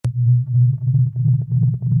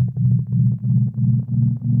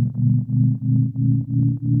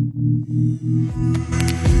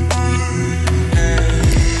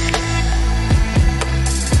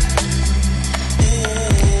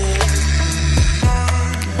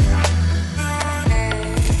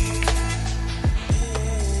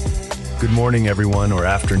Good morning, everyone, or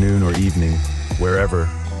afternoon or evening, wherever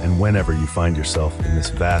and whenever you find yourself in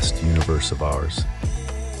this vast universe of ours.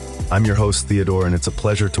 I'm your host, Theodore, and it's a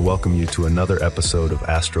pleasure to welcome you to another episode of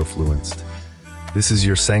Astrofluenced. This is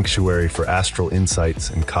your sanctuary for astral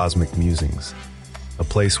insights and cosmic musings, a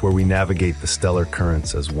place where we navigate the stellar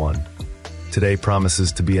currents as one. Today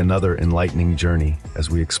promises to be another enlightening journey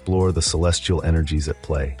as we explore the celestial energies at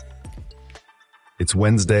play. It's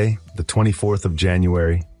Wednesday, the 24th of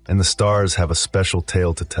January, and the stars have a special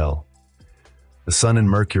tale to tell. The Sun and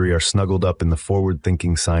Mercury are snuggled up in the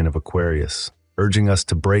forward-thinking sign of Aquarius, urging us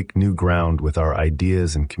to break new ground with our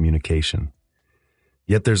ideas and communication.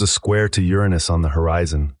 Yet there's a square to Uranus on the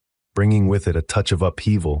horizon, bringing with it a touch of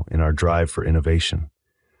upheaval in our drive for innovation.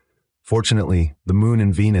 Fortunately, the Moon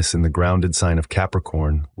and Venus in the grounded sign of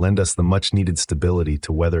Capricorn lend us the much-needed stability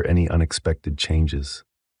to weather any unexpected changes.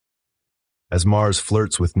 As Mars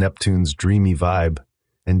flirts with Neptune's dreamy vibe,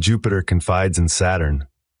 and Jupiter confides in Saturn,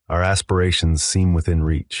 our aspirations seem within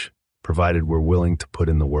reach, provided we're willing to put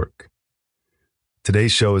in the work.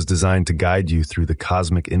 Today's show is designed to guide you through the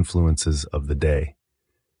cosmic influences of the day.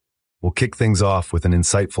 We'll kick things off with an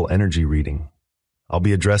insightful energy reading. I'll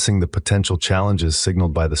be addressing the potential challenges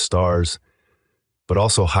signaled by the stars, but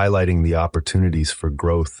also highlighting the opportunities for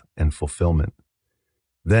growth and fulfillment.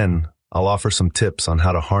 Then, I'll offer some tips on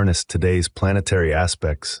how to harness today's planetary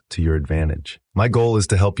aspects to your advantage. My goal is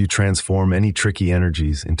to help you transform any tricky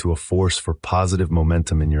energies into a force for positive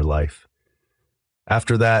momentum in your life.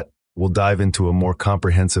 After that, we'll dive into a more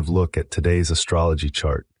comprehensive look at today's astrology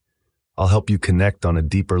chart. I'll help you connect on a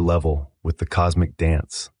deeper level with the cosmic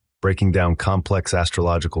dance, breaking down complex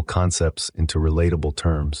astrological concepts into relatable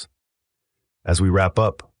terms. As we wrap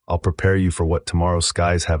up, I'll prepare you for what tomorrow's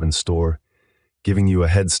skies have in store, giving you a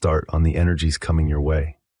head start on the energies coming your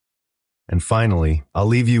way. And finally, I'll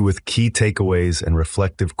leave you with key takeaways and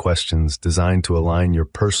reflective questions designed to align your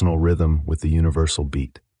personal rhythm with the universal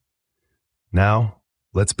beat. Now,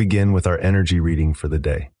 let's begin with our energy reading for the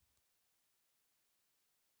day.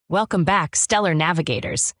 Welcome back, Stellar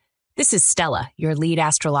Navigators. This is Stella, your lead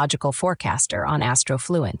astrological forecaster on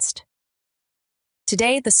Astrofluenced.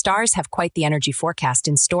 Today, the stars have quite the energy forecast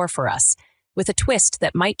in store for us, with a twist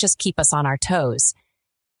that might just keep us on our toes.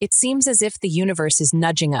 It seems as if the universe is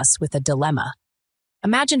nudging us with a dilemma.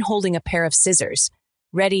 Imagine holding a pair of scissors,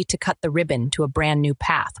 ready to cut the ribbon to a brand new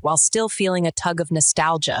path, while still feeling a tug of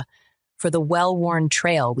nostalgia for the well-worn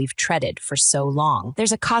trail we've treaded for so long.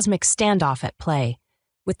 There's a cosmic standoff at play,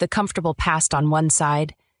 with the comfortable past on one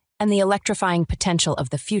side and the electrifying potential of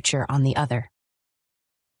the future on the other.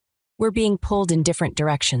 We're being pulled in different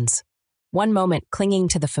directions, one moment clinging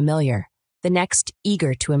to the familiar, the next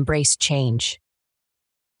eager to embrace change.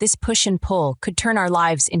 This push and pull could turn our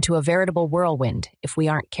lives into a veritable whirlwind if we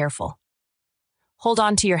aren't careful. Hold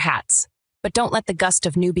on to your hats, but don't let the gust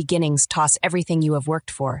of new beginnings toss everything you have worked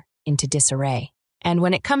for into disarray. And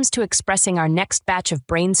when it comes to expressing our next batch of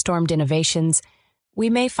brainstormed innovations, we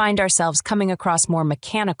may find ourselves coming across more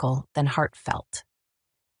mechanical than heartfelt.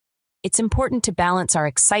 It's important to balance our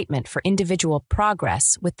excitement for individual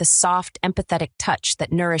progress with the soft, empathetic touch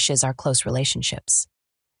that nourishes our close relationships.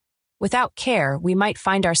 Without care, we might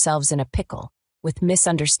find ourselves in a pickle, with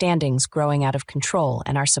misunderstandings growing out of control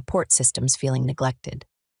and our support systems feeling neglected.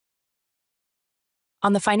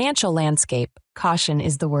 On the financial landscape, caution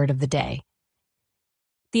is the word of the day.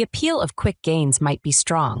 The appeal of quick gains might be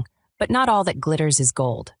strong, but not all that glitters is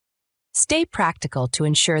gold. Stay practical to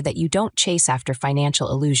ensure that you don't chase after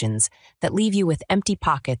financial illusions that leave you with empty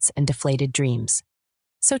pockets and deflated dreams.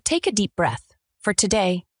 So take a deep breath. For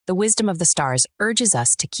today, the wisdom of the stars urges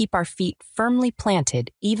us to keep our feet firmly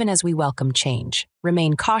planted even as we welcome change.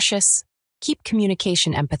 Remain cautious, keep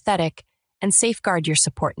communication empathetic, and safeguard your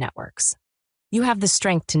support networks. You have the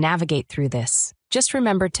strength to navigate through this. Just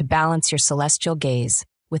remember to balance your celestial gaze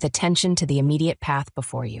with attention to the immediate path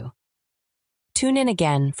before you. Tune in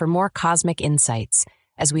again for more cosmic insights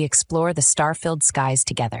as we explore the star-filled skies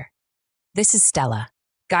together. This is Stella,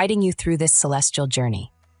 guiding you through this celestial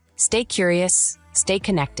journey. Stay curious, stay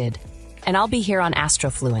connected, and I'll be here on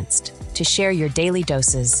Astrofluenced to share your daily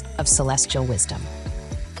doses of celestial wisdom.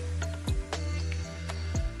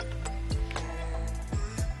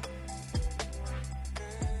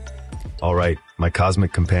 All right, my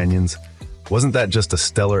cosmic companions, wasn't that just a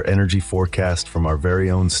stellar energy forecast from our very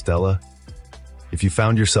own Stella? If you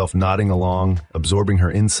found yourself nodding along, absorbing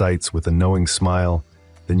her insights with a knowing smile,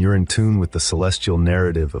 then you're in tune with the celestial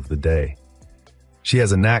narrative of the day. She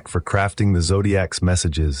has a knack for crafting the zodiac's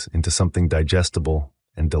messages into something digestible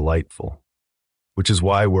and delightful, which is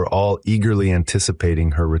why we're all eagerly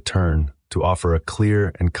anticipating her return to offer a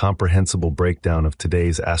clear and comprehensible breakdown of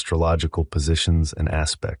today's astrological positions and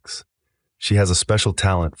aspects. She has a special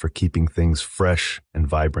talent for keeping things fresh and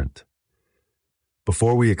vibrant.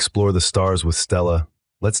 Before we explore the stars with Stella,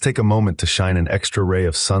 let's take a moment to shine an extra ray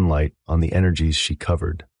of sunlight on the energies she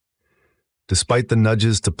covered. Despite the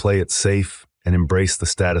nudges to play it safe and embrace the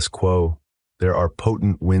status quo, there are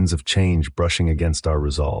potent winds of change brushing against our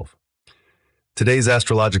resolve. Today's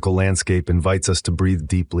astrological landscape invites us to breathe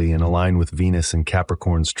deeply and align with Venus in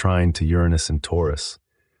Capricorn's trine to Uranus in Taurus.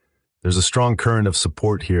 There's a strong current of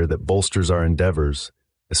support here that bolsters our endeavors,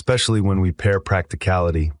 especially when we pair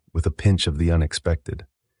practicality with a pinch of the unexpected.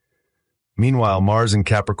 Meanwhile, Mars in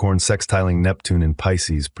Capricorn sextiling Neptune in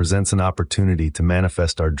Pisces presents an opportunity to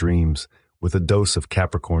manifest our dreams with a dose of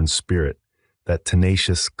Capricorn spirit, that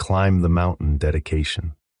tenacious climb-the-mountain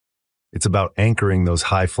dedication. It's about anchoring those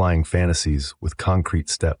high-flying fantasies with concrete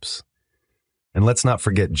steps. And let's not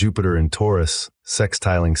forget Jupiter in Taurus,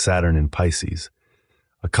 sextiling Saturn in Pisces,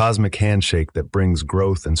 a cosmic handshake that brings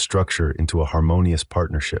growth and structure into a harmonious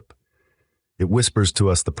partnership. It whispers to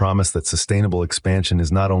us the promise that sustainable expansion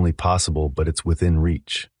is not only possible, but it's within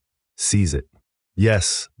reach. Seize it.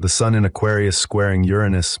 Yes, the Sun in Aquarius squaring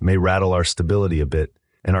Uranus may rattle our stability a bit,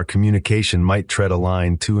 and our communication might tread a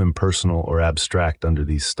line too impersonal or abstract under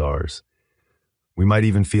these stars. We might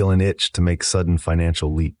even feel an itch to make sudden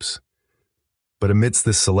financial leaps. But amidst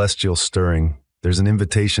this celestial stirring, there's an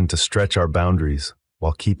invitation to stretch our boundaries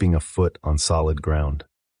while keeping a foot on solid ground.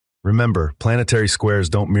 Remember, planetary squares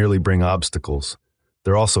don't merely bring obstacles,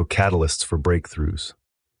 they're also catalysts for breakthroughs.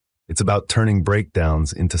 It's about turning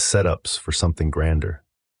breakdowns into setups for something grander.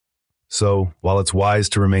 So, while it's wise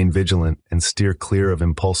to remain vigilant and steer clear of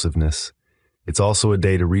impulsiveness, it's also a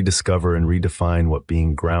day to rediscover and redefine what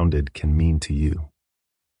being grounded can mean to you.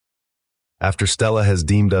 After Stella has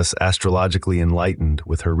deemed us astrologically enlightened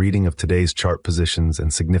with her reading of today's chart positions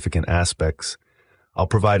and significant aspects, I'll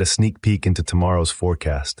provide a sneak peek into tomorrow's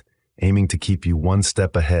forecast, aiming to keep you one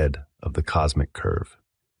step ahead of the cosmic curve.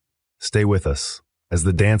 Stay with us as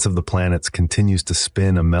the dance of the planets continues to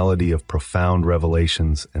spin a melody of profound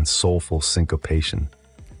revelations and soulful syncopation.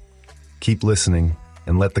 Keep listening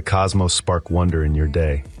and let the cosmos spark wonder in your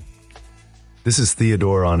day. This is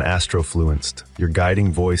Theodore on Astrofluenced, your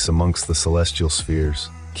guiding voice amongst the celestial spheres.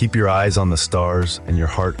 Keep your eyes on the stars and your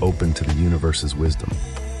heart open to the universe's wisdom.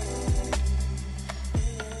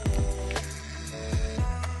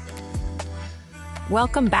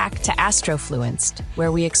 Welcome back to Astrofluenced,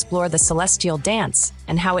 where we explore the celestial dance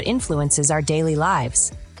and how it influences our daily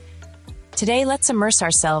lives. Today, let's immerse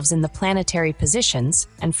ourselves in the planetary positions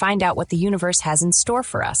and find out what the universe has in store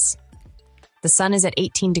for us. The Sun is at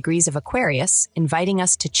 18 degrees of Aquarius, inviting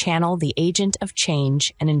us to channel the agent of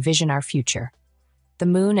change and envision our future. The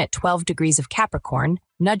Moon at 12 degrees of Capricorn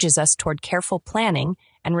nudges us toward careful planning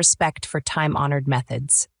and respect for time-honored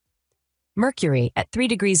methods. Mercury at 3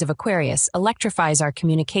 degrees of Aquarius electrifies our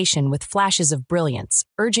communication with flashes of brilliance,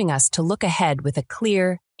 urging us to look ahead with a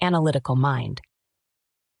clear, analytical mind.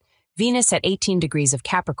 Venus at 18 degrees of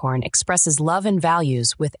Capricorn expresses love and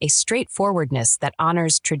values with a straightforwardness that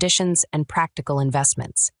honors traditions and practical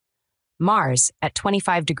investments. Mars at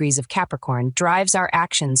 25 degrees of Capricorn drives our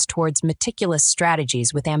actions towards meticulous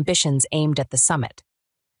strategies with ambitions aimed at the summit.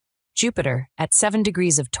 Jupiter, at 7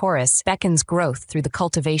 degrees of Taurus, beckons growth through the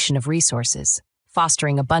cultivation of resources,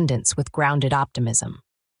 fostering abundance with grounded optimism.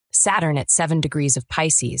 Saturn, at 7 degrees of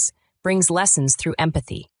Pisces, brings lessons through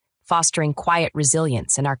empathy, fostering quiet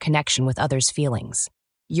resilience in our connection with others' feelings.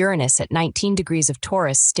 Uranus, at 19 degrees of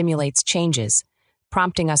Taurus, stimulates changes,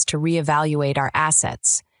 prompting us to reevaluate our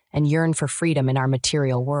assets and yearn for freedom in our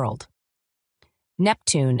material world.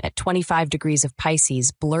 Neptune, at 25 degrees of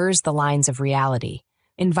Pisces, blurs the lines of reality,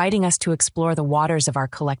 inviting us to explore the waters of our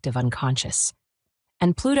collective unconscious.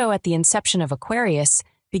 And Pluto, at the inception of Aquarius,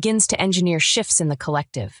 begins to engineer shifts in the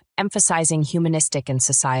collective, emphasizing humanistic and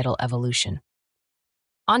societal evolution.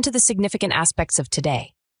 On to the significant aspects of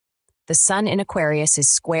today. The Sun in Aquarius is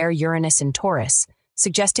square Uranus in Taurus,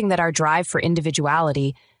 suggesting that our drive for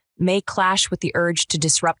individuality may clash with the urge to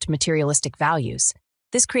disrupt materialistic values.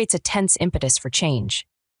 This creates a tense impetus for change.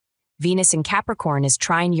 Venus in Capricorn is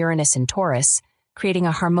trine Uranus in Taurus, creating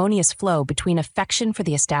a harmonious flow between affection for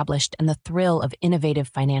the established and the thrill of innovative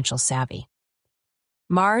financial savvy.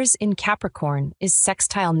 Mars in Capricorn is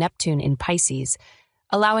sextile Neptune in Pisces,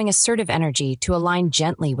 allowing assertive energy to align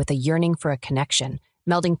gently with a yearning for a connection,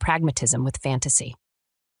 melding pragmatism with fantasy.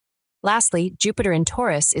 Lastly, Jupiter in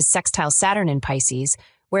Taurus is sextile Saturn in Pisces,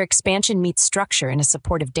 where expansion meets structure in a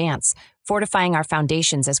supportive dance, fortifying our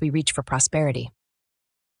foundations as we reach for prosperity.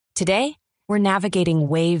 Today, We're navigating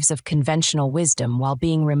waves of conventional wisdom while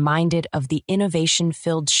being reminded of the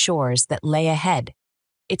innovation-filled shores that lay ahead.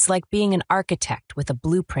 It's like being an architect with a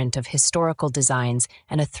blueprint of historical designs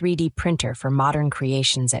and a 3D printer for modern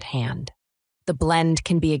creations at hand. The blend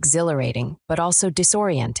can be exhilarating, but also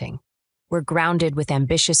disorienting. We're grounded with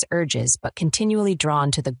ambitious urges, but continually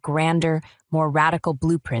drawn to the grander, more radical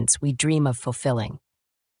blueprints we dream of fulfilling.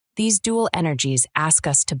 These dual energies ask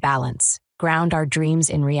us to balance, ground our dreams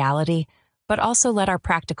in reality, but also let our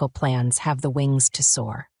practical plans have the wings to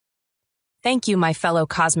soar. Thank you, my fellow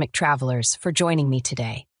cosmic travelers, for joining me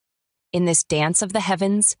today. In this dance of the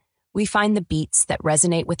heavens, we find the beats that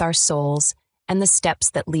resonate with our souls and the steps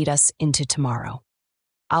that lead us into tomorrow.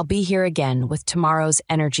 I'll be here again with tomorrow's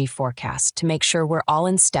energy forecast to make sure we're all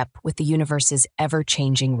in step with the universe's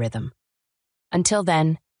ever-changing rhythm. Until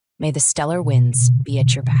then, may the stellar winds be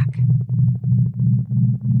at your back.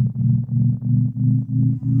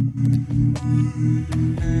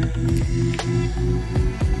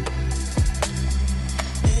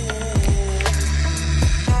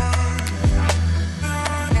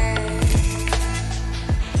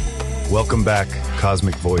 Welcome back,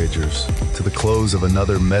 Cosmic Voyagers, to the close of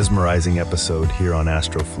another mesmerizing episode here on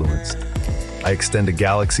Astrofluenced. I extend a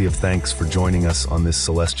galaxy of thanks for joining us on this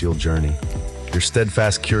celestial journey. Your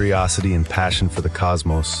steadfast curiosity and passion for the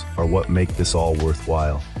cosmos are what make this all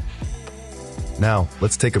worthwhile. Now,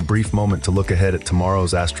 let's take a brief moment to look ahead at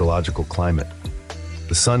tomorrow's astrological climate.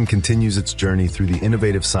 The sun continues its journey through the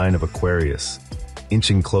innovative sign of Aquarius,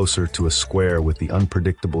 inching closer to a square with the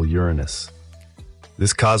unpredictable Uranus.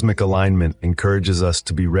 This cosmic alignment encourages us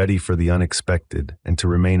to be ready for the unexpected and to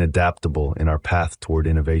remain adaptable in our path toward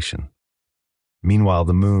innovation. Meanwhile,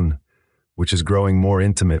 the moon, which is growing more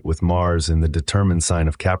intimate with Mars in the determined sign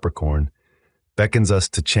of Capricorn, beckons us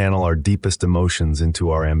to channel our deepest emotions into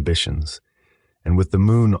our ambitions. And with the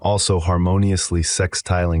moon also harmoniously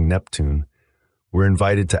sextiling Neptune, we're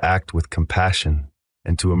invited to act with compassion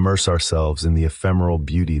and to immerse ourselves in the ephemeral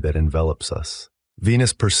beauty that envelops us.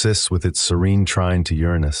 Venus persists with its serene trine to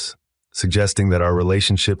Uranus, suggesting that our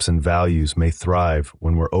relationships and values may thrive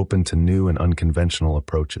when we're open to new and unconventional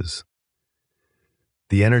approaches.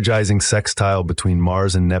 The energizing sextile between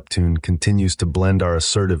Mars and Neptune continues to blend our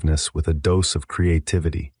assertiveness with a dose of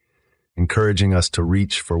creativity, encouraging us to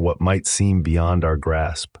reach for what might seem beyond our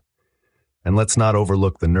grasp. And let's not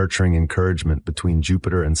overlook the nurturing encouragement between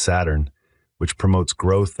Jupiter and Saturn, which promotes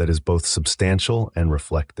growth that is both substantial and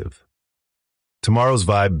reflective. Tomorrow's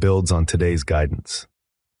vibe builds on today's guidance.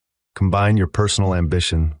 Combine your personal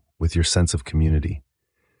ambition with your sense of community.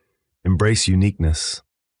 Embrace uniqueness.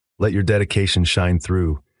 Let your dedication shine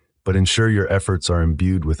through, but ensure your efforts are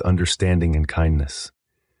imbued with understanding and kindness.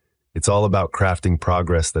 It's all about crafting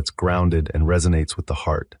progress that's grounded and resonates with the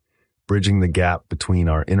heart, bridging the gap between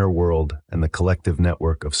our inner world and the collective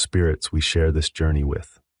network of spirits we share this journey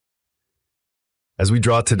with. As we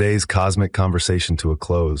draw today's cosmic conversation to a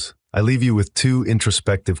close, I leave you with two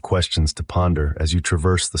introspective questions to ponder as you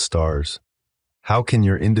traverse the stars. How can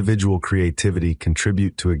your individual creativity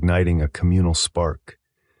contribute to igniting a communal spark?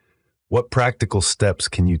 What practical steps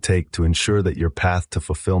can you take to ensure that your path to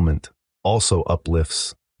fulfillment also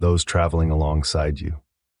uplifts those traveling alongside you?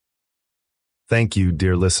 Thank you,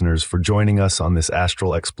 dear listeners, for joining us on this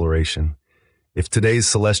astral exploration. If today's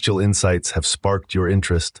celestial insights have sparked your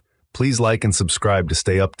interest, please like and subscribe to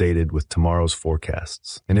stay updated with tomorrow's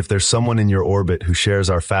forecasts. And if there's someone in your orbit who shares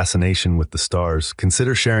our fascination with the stars,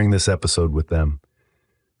 consider sharing this episode with them.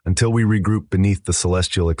 Until we regroup beneath the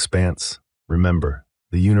celestial expanse, remember,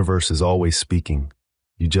 the universe is always speaking.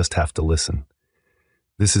 You just have to listen.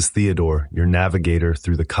 This is Theodore, your navigator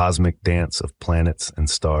through the cosmic dance of planets and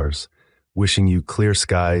stars, wishing you clear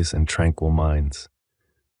skies and tranquil minds.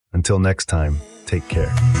 Until next time, take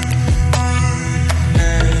care.